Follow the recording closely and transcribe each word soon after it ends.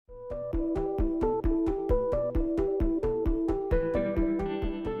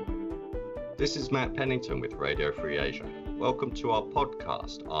This is Matt Pennington with Radio Free Asia. Welcome to our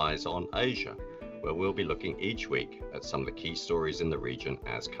podcast, Eyes on Asia, where we'll be looking each week at some of the key stories in the region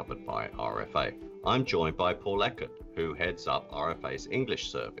as covered by RFA. I'm joined by Paul Eckert, who heads up RFA's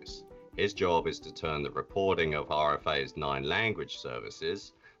English service. His job is to turn the reporting of RFA's 9 language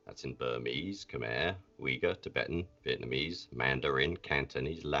services, that's in Burmese, Khmer, Uyghur, Tibetan, Vietnamese, Mandarin,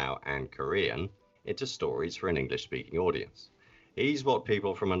 Cantonese, Lao, and Korean, into stories for an English-speaking audience. He's what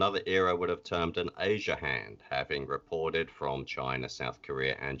people from another era would have termed an Asia hand, having reported from China, South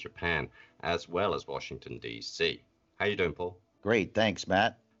Korea, and Japan, as well as Washington, D.C. How you doing, Paul? Great, thanks,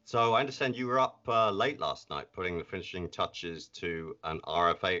 Matt. So I understand you were up late last night putting the finishing touches to an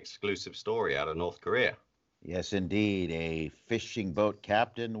RFA exclusive story out of North Korea. Yes, indeed. A fishing boat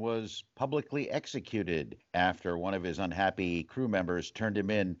captain was publicly executed after one of his unhappy crew members turned him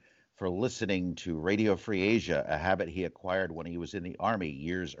in for listening to Radio Free Asia, a habit he acquired when he was in the Army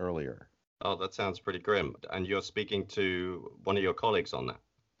years earlier. Oh, that sounds pretty grim. And you're speaking to one of your colleagues on that?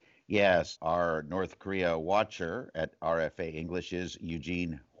 Yes, our North Korea watcher at RFA English is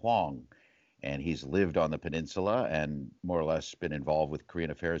Eugene Huang, and he's lived on the peninsula and more or less been involved with Korean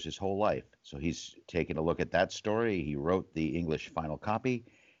affairs his whole life. So he's taken a look at that story. He wrote the English final copy,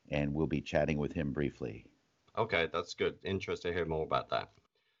 and we'll be chatting with him briefly. Okay, that's good. Interested to hear more about that.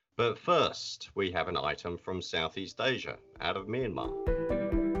 But first, we have an item from Southeast Asia, out of Myanmar.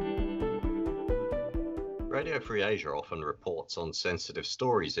 Radio Free Asia often reports on sensitive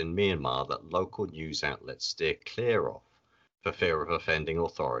stories in Myanmar that local news outlets steer clear of, for fear of offending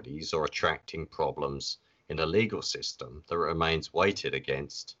authorities or attracting problems in a legal system that remains weighted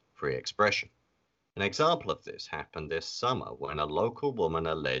against free expression. An example of this happened this summer when a local woman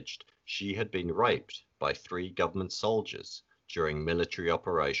alleged she had been raped by 3 government soldiers during military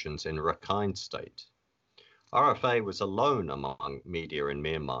operations in Rakhine State. RFA was alone among media in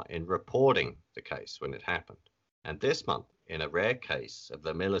Myanmar in reporting the case when it happened. And this month, in a rare case of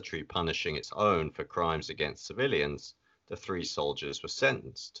the military punishing its own for crimes against civilians, the 3 soldiers were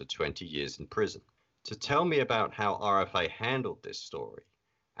sentenced to 20 years in prison. To tell me about how RFA handled this story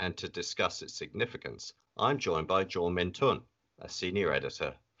and to discuss its significance, I'm joined by Jo Min Tun, a senior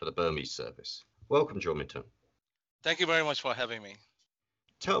editor for the Burmese service. Welcome, Jo Min Tun. Thank you very much for having me.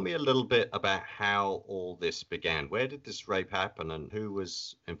 Tell me a little bit about how all this began. Where did this rape happen and who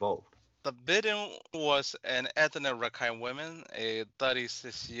was involved? The victim was an ethnic Rakhine woman, a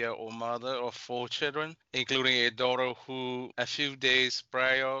 36-year-old mother of 4 children, including a daughter who a few days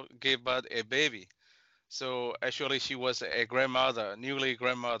prior gave birth a baby. So actually she was a grandmother, newly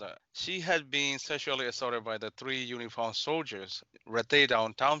grandmother. She had been sexually assaulted by the 3 uniformed soldiers,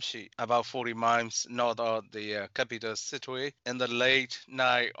 Rataydaung Township, about 40 miles north of the capital Sittwe, in the late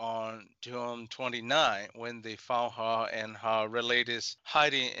night on June 29, when they found her and her relatives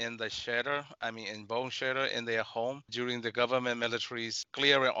hiding in bone shelter in their home during the government military's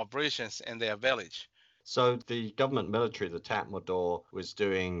clearing operations in their village. So the government military, the Tatmadaw, was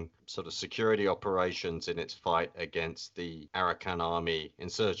doing sort of security operations in its fight against the Arakan army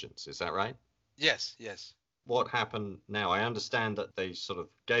insurgents. Is that right? Yes. What happened now? I understand that they sort of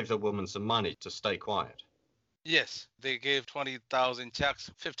gave the woman some money to stay quiet. Yes, they gave 20,000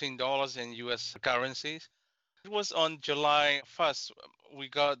 checks, $15 in U.S. currencies. It was on July 1st we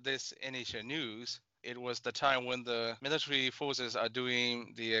got this initial news. It was the time when the military forces are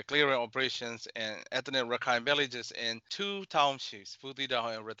doing the clearing operations in ethnic Rakhine villages in 2 townships,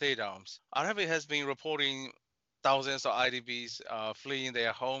 Phuthidaung and Rataydaung. RFA has been reporting thousands of IDPs fleeing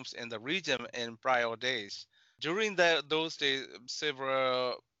their homes in the region in prior days. During those days,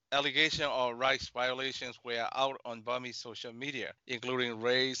 several allegations of rights violations were out on Burmese social media, including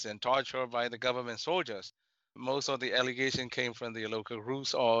rapes and torture by the government soldiers. Most of the allegations came from the local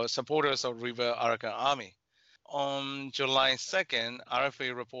groups or supporters of River Arakan Army. On July 2nd,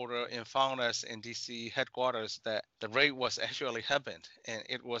 RFA reporter informed us in DC headquarters that the raid was actually happened, and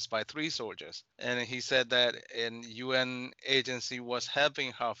it was by 3 soldiers. And he said that an UN agency was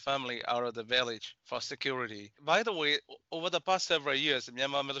helping her family out of the village for security. By the way, over the past several years, the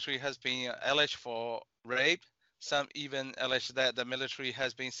Myanmar military has been alleged for rape. Some even allege that the military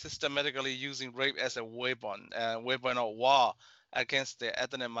has been systematically using rape as a weapon of war against the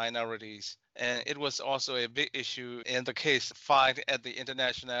ethnic minorities. And it was also a big issue in the case filed at the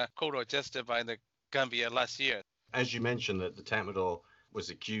International Court of Justice by the Gambia last year. As you mentioned, that the Tatmadaw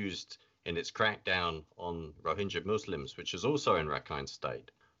was accused in its crackdown on Rohingya Muslims, which is also in Rakhine State.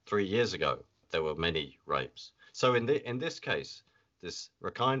 3 years ago, there were many rapes. So in this case, this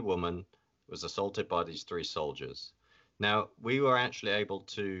Rakhine woman was assaulted by these 3 soldiers. Now, we were actually able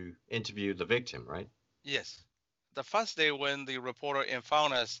to interview the victim, right? Yes. The first day when the reporter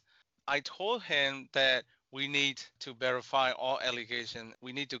informed us I told him that we need to verify all allegations.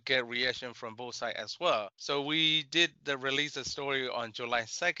 We need to get reaction from both sides as well. So we did release the story on July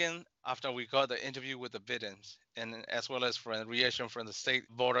 2nd after we got the interview with the victims and as well as from reaction from the state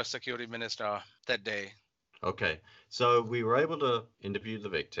border security minister that day. Okay, so we were able to interview the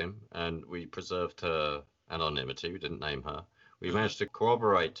victim and we preserved her anonymity. We didn't name her. We managed to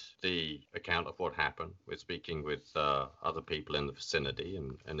corroborate the account of what happened. We're speaking with other people in the vicinity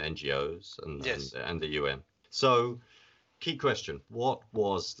and NGOs Yes. and the UN. So, key question, what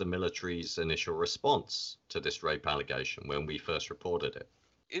was the military's initial response to this rape allegation when we first reported it?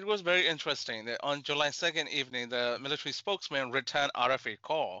 It was very interesting that on July 2nd evening, the military spokesman returned RFA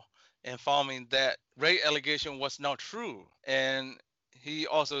call informing that rape allegation was not true. And he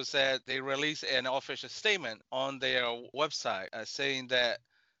also said they released an official statement on their website saying that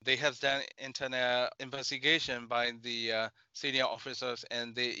they have done internal investigation by the senior officers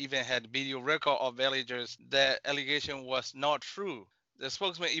and they even had video record of villagers that allegation was not true. The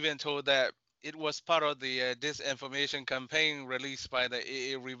spokesman even told that it was part of the disinformation campaign released by the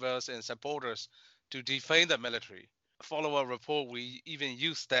AA rebels and supporters to defame the military. Follow-up report, we even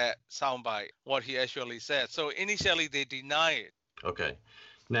used that soundbite, what he actually said. So initially they deny it. Okay.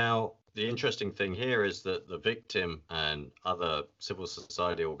 Now, the interesting thing here is that the victim and other civil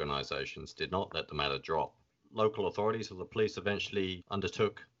society organizations did not let the matter drop. Local authorities or the police eventually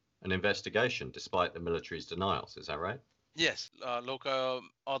undertook an investigation despite the military's denials. Is that right? Yes, local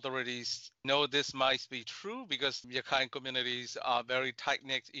authorities know this might be true because Yakai communities are very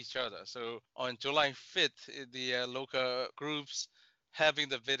tight-knit each other. So on July 5th, the local groups having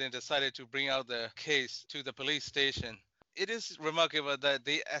the victim decided to bring out the case to the police station. It is remarkable that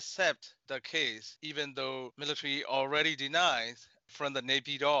they accept the case even though military already denies from the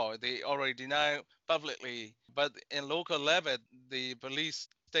Naypyidaw. They already deny publicly, but in local level, the police,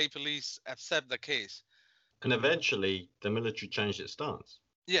 state police accept the case. And eventually, the military changed its stance.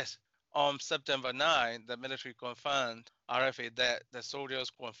 Yes, on September 9, the military confirmed RFA that the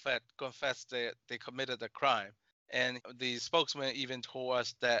soldiers confessed that they committed the crime. And the spokesman even told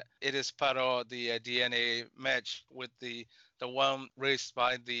us that it is part of the DNA match with the one raised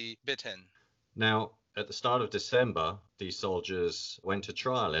by the bitten. Now, at the start of December, these soldiers went to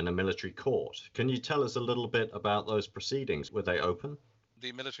trial in a military court. Can you tell us a little bit about those proceedings? Were they open?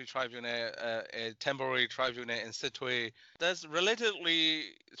 The military tribunal, a temporary tribunal in Sittwe, that's relatively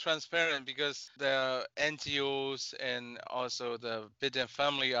transparent because the NGOs and also the Biden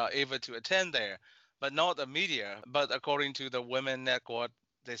family are able to attend there, but not the media. But according to the Women Network,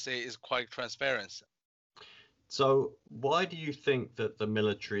 they say is quite transparent. So, why do you think that the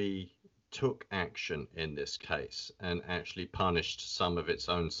military took action in this case and actually punished some of its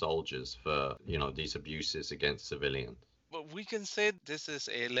own soldiers for, these abuses against civilians? But we can say this is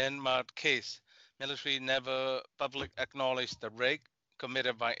a landmark case. Military never publicly acknowledged the rape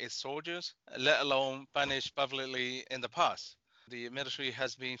committed by its soldiers, let alone punished publicly in the past. The military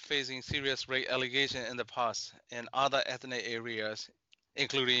has been facing serious rape allegations in the past in other ethnic areas,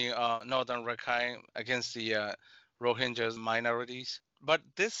 including northern Rakhine against the Rohingya minorities. But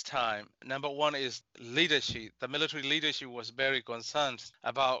this time, number one is leadership. The military leadership was very concerned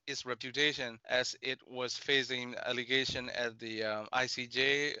about its reputation as it was facing allegation at the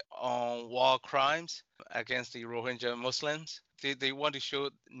ICJ on war crimes against the Rohingya Muslims. They want to show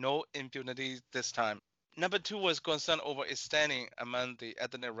no impunity this time. Number two was concern over its standing among the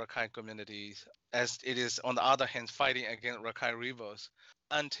ethnic Rakhine communities, as it is, on the other hand, fighting against Rakhine rebels.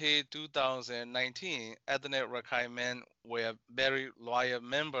 Until 2019, ethnic Rakhine men were very loyal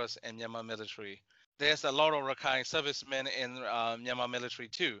members in Myanmar military. There's a lot of Rakhine servicemen in Myanmar military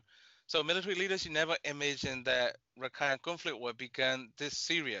too. So military leadership never imagined that Rakhine conflict would become this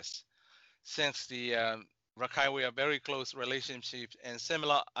serious, since the Rakhine were a very close relationship and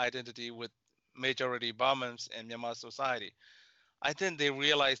similar identity with majority Burmans in Myanmar society. I think they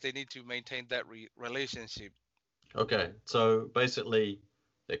realized they need to maintain that relationship. Okay, so basically,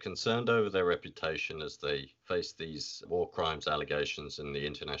 they're concerned over their reputation as they face these war crimes allegations in the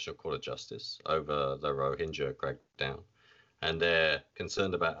International Court of Justice over the Rohingya crackdown, and they're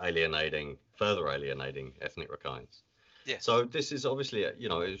concerned about further alienating ethnic Rakhines. Yes. So this is obviously, it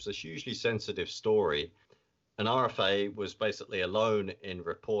was a hugely sensitive story. And RFA was basically alone in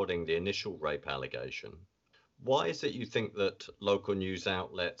reporting the initial rape allegation. Why is it you think that local news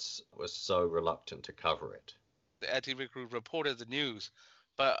outlets were so reluctant to cover it? The ATV group reported the news,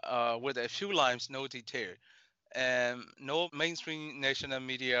 but with a few lines, no detail. And no mainstream national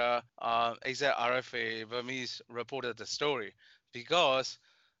media, except RFA Burmese, reported the story because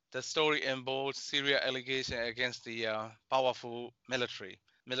the story involved serious allegation against the powerful military.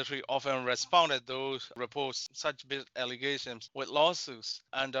 military often responded those reports, such big allegations, with lawsuits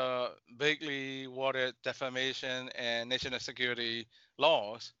under vaguely worded defamation and national security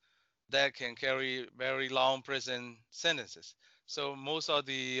laws that can carry very long prison sentences. So most of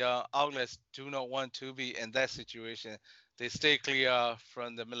the outlets do not want to be in that situation. They stay clear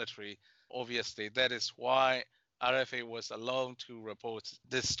from the military. Obviously, that is why RFA was allowed to report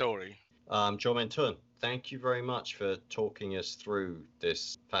this story. Jo Tun, thank you very much for talking us through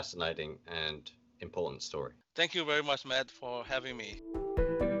this fascinating and important story. Thank you very much, Matt, for having me.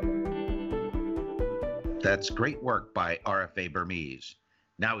 That's great work by RFA Burmese.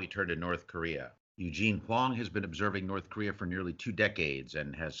 Now we turn to North Korea. Eugene Huang has been observing North Korea for nearly 2 decades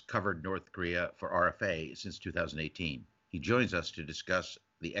and has covered North Korea for RFA since 2018. He joins us to discuss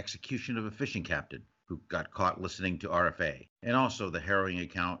the execution of a fishing captain who got caught listening to RFA, and also the harrowing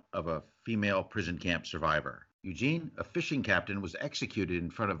account of a female prison camp survivor. Eugene, a fishing captain, was executed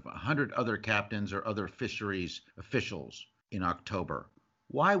in front of 100 other captains or other fisheries officials in October.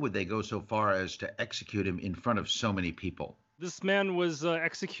 Why would they go so far as to execute him in front of so many people? This man was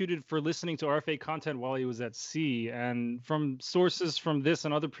executed for listening to RFA content while he was at sea. And from sources from this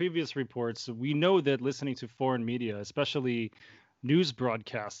and other previous reports, we know that listening to foreign media, especially news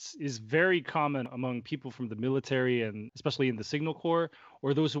broadcasts, is very common among people from the military and especially in the Signal Corps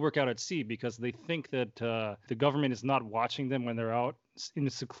or those who work out at sea, because they think that the government is not watching them when they're out in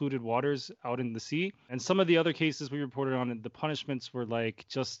the secluded waters out in the sea. And some of the other cases we reported on, the punishments were like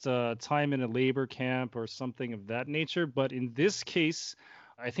just time in a labor camp or something of that nature. But in this case,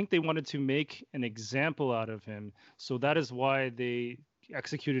 I think they wanted to make an example out of him. So that is why they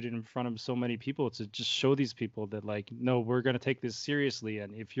executed in front of so many people, to just show these people that, like, no, we're going to take this seriously.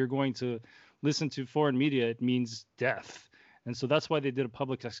 And if you're going to listen to foreign media, it means death. And so that's why they did a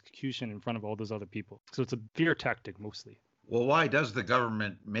public execution in front of all those other people. So it's a fear tactic mostly. Well, why does the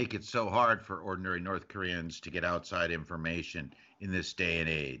government make it so hard for ordinary North Koreans to get outside information in this day and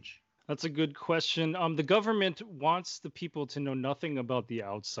age? That's a good question. The government wants the people to know nothing about the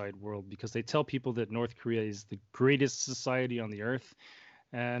outside world because they tell people that North Korea is the greatest society on the earth.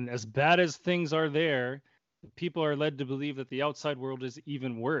 And as bad as things are there, people are led to believe that the outside world is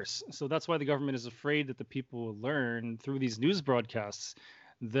even worse. So that's why the government is afraid that the people will learn through these news broadcasts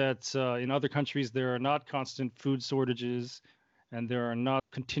that in other countries there are not constant food shortages and there are not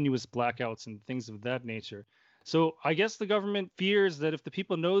continuous blackouts and things of that nature. So I guess the government fears that if the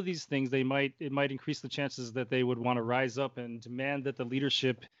people know these things, it might increase the chances that they would want to rise up and demand that the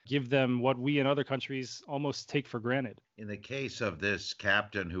leadership give them what we in other countries almost take for granted. In the case of this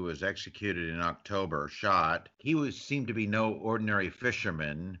captain who was executed in October, shot, seemed to be no ordinary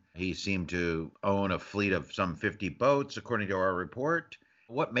fisherman. He seemed to own a fleet of some 50 boats, according to our report.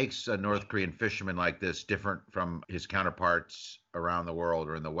 What makes a North Korean fisherman like this different from his counterparts around the world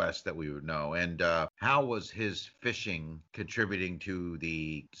or in the West that we would know? And how was his fishing contributing to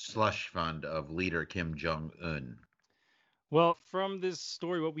the slush fund of leader Kim Jong-un? Well, from this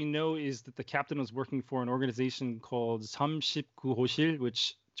story, what we know is that the captain was working for an organization called Samshipguhosil,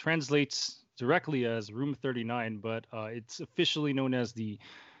 which translates directly as Room 39, but it's officially known as the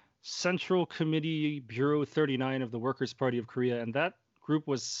Central Committee Bureau 39 of the Workers' Party of Korea. And that group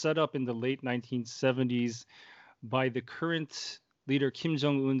was set up in the late 1970s by the current leader Kim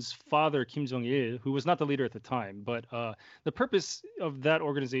Jong-un's father, Kim Jong-il, who was not the leader at the time. But the purpose of that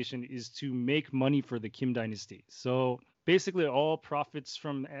organization is to make money for the Kim dynasty. So basically all profits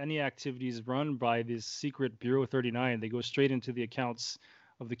from any activities run by this secret Bureau 39, they go straight into the accounts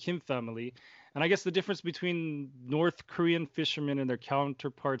of the Kim family. And I guess the difference between North Korean fishermen and their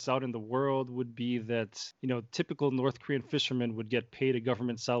counterparts out in the world would be that, typical North Korean fishermen would get paid a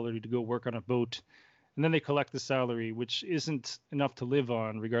government salary to go work on a boat. And then they collect the salary, which isn't enough to live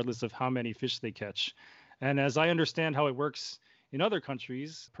on, regardless of how many fish they catch. And as I understand how it works in other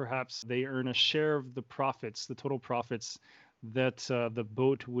countries, perhaps they earn a share of the profits, the total profits that the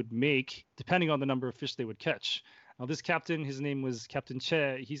boat would make, depending on the number of fish they would catch. Now, this captain, his name was Captain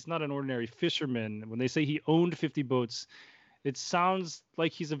Che. He's not an ordinary fisherman. When they say he owned 50 boats, it sounds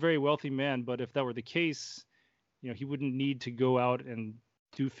like he's a very wealthy man. But if that were the case, he wouldn't need to go out and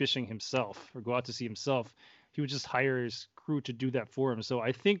do fishing himself or go out to sea himself. He would just hire his crew to do that for him. So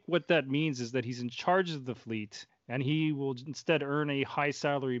I think what that means is that he's in charge of the fleet and he will instead earn a high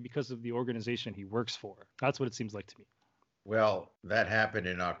salary because of the organization he works for. That's what it seems like to me. Well, that happened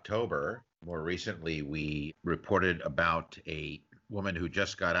in October. More recently, we reported about a woman who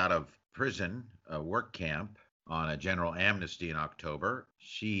just got out of prison, a work camp, on a general amnesty in October.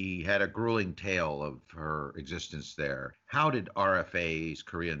 She had a grueling tale of her existence there. How did RFA's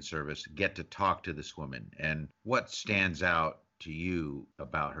Korean service get to talk to this woman? And what stands out to you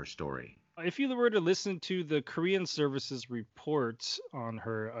about her story? If you were to listen to the Korean services report on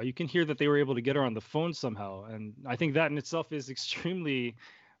her, you can hear that they were able to get her on the phone somehow. And I think that in itself is extremely,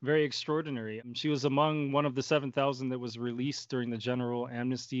 very extraordinary. She was among one of the 7,000 that was released during the general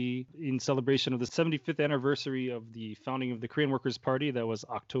amnesty in celebration of the 75th anniversary of the founding of the Korean Workers' Party. That was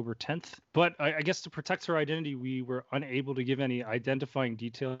October 10th. But I guess to protect her identity, we were unable to give any identifying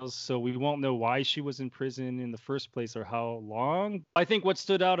details. So we won't know why she was in prison in the first place or how long. I think what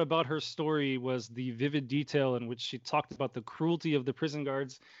stood out about her story was the vivid detail in which she talked about the cruelty of the prison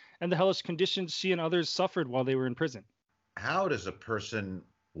guards and the hellish conditions she and others suffered while they were in prison. How does a person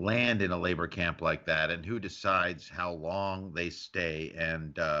land in a labor camp like that, and who decides how long they stay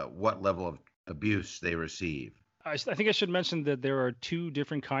and what level of abuse they receive? I think I should mention that there are two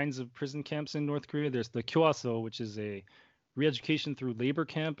different kinds of prison camps in North Korea. There's the Kyoaso, which is a re-education through labor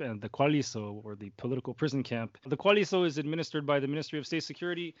camp, and the Kwalliso, or the political prison camp. The Kwalliso is administered by the Ministry of State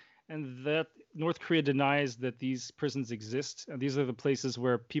Security, and that North Korea denies that these prisons exist. And these are the places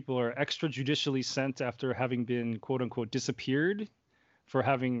where people are extrajudicially sent after having been, quote unquote, disappeared for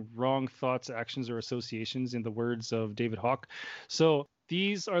having wrong thoughts, actions, or associations, in the words of David Hawk. So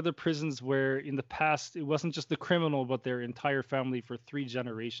these are the prisons where in the past, it wasn't just the criminal, but their entire family for 3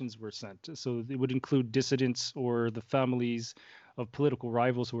 generations were sent. So it would include dissidents or the families of political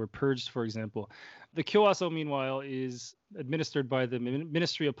rivals who were purged, for example. The Kyoaso, meanwhile, is administered by the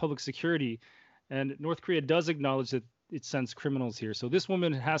Ministry of Public Security, and North Korea does acknowledge that it sends criminals here. So this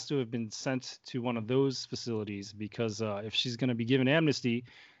woman has to have been sent to one of those facilities because if she's going to be given amnesty,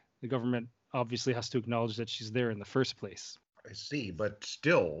 the government obviously has to acknowledge that she's there in the first place. I see, but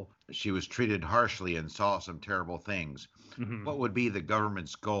still, she was treated harshly and saw some terrible things. Mm-hmm. What would be the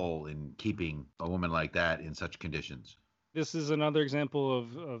government's goal in keeping a woman like that in such conditions? This is another example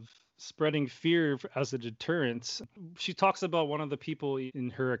of spreading fear as a deterrent. She talks about one of the people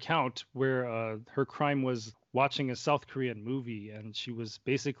in her account where her crime was watching a South Korean movie, and she was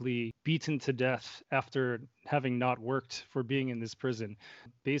basically beaten to death after having not worked for being in this prison.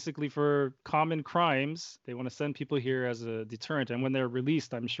 Basically, for common crimes, they want to send people here as a deterrent. And when they're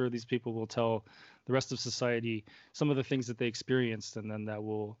released, I'm sure these people will tell the rest of society some of the things that they experienced, and then that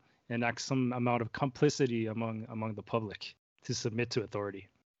will enact some amount of complicity among the public to submit to authority.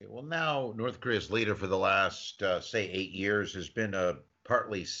 Well, now North Korea's leader for the last, say, 8 years has been a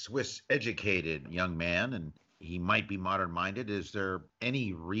partly Swiss-educated young man, and he might be modern-minded. Is there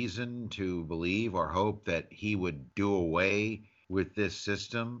any reason to believe or hope that he would do away with this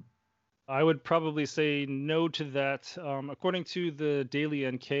system? I would probably say no to that. According to the Daily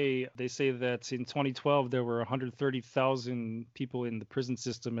NK, they say that in 2012 there were 130,000 people in the prison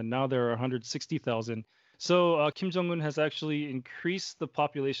system, and now there are 160,000. So Kim Jong-un has actually increased the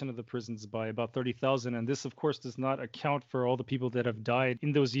population of the prisons by about 30,000. And this, of course, does not account for all the people that have died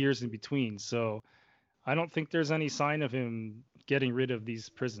in those years in between. So I don't think there's any sign of him getting rid of these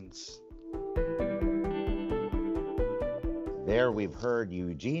prisons. There we've heard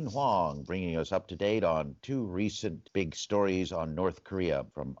Eugene Huang bringing us up to date on 2 recent big stories on North Korea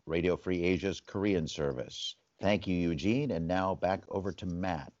from Radio Free Asia's Korean service. Thank you, Eugene. And now back over to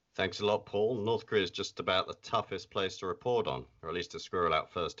Matt. Thanks a lot, Paul. North Korea is just about the toughest place to report on, or at least to squirrel out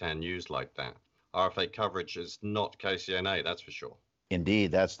first-hand news like that. RFA coverage is not KCNA, that's for sure.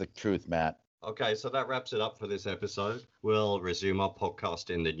 Indeed, that's the truth, Matt. Okay, so that wraps it up for this episode. We'll resume our podcast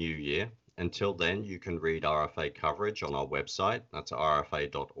in the new year. Until then, you can read RFA coverage on our website. That's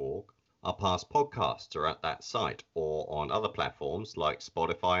rfa.org. Our past podcasts are at that site or on other platforms like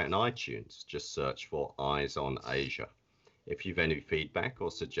Spotify and iTunes. Just search for Eyes on Asia. If you've any feedback or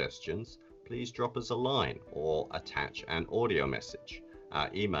suggestions, please drop us a line or attach an audio message. Our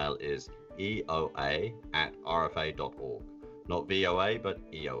email is eoa@rfa.org. Not VOA,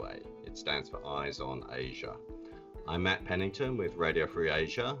 but EOA. It stands for Eyes on Asia. I'm Matt Pennington with Radio Free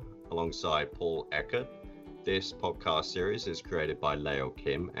Asia, alongside Paul Eckert. This podcast series is created by Leo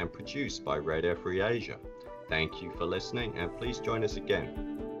Kim and produced by Radio Free Asia. Thank you for listening, and please join us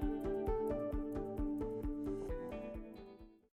again.